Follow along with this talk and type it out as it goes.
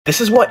This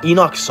is what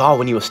Enoch saw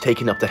when he was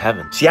taken up to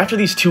heaven. See, after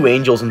these two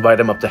angels invite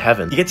him up to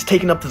heaven, he gets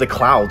taken up to the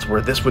clouds where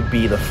this would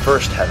be the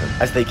first heaven.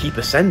 As they keep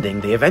ascending,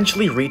 they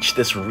eventually reach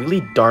this really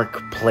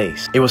dark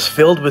place. It was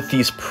filled with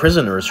these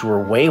prisoners who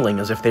were wailing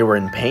as if they were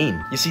in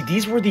pain. You see,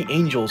 these were the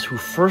angels who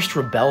first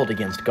rebelled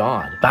against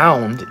God,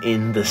 bound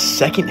in the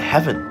second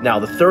heaven. Now,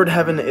 the third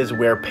heaven is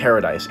where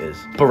paradise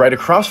is, but right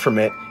across from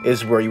it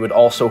is where you would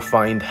also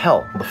find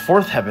hell. The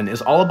fourth heaven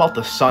is all about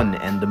the sun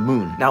and the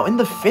moon. Now, in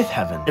the fifth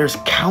heaven, there's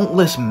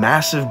countless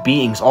massive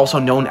beings, also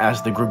known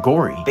as the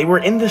Grigori. They were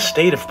in this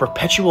state of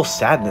perpetual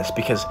sadness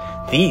because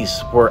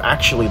these were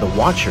actually the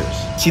Watchers.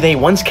 See, they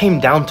once came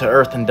down to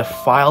earth and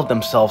defiled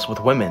themselves with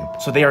women,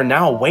 so they are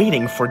now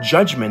waiting for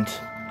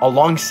judgment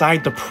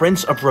alongside the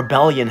Prince of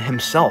Rebellion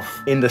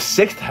himself. In the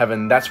sixth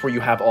heaven, that's where you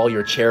have all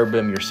your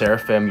cherubim, your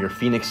seraphim, your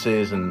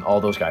phoenixes, and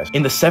all those guys.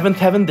 In the seventh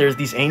heaven, there's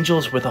these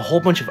angels with a whole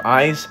bunch of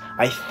eyes.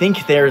 I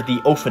think they're the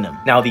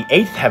Ophanim. Now, the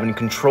eighth heaven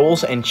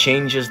controls and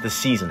changes the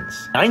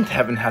seasons. Ninth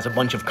heaven has a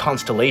bunch of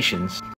constellations.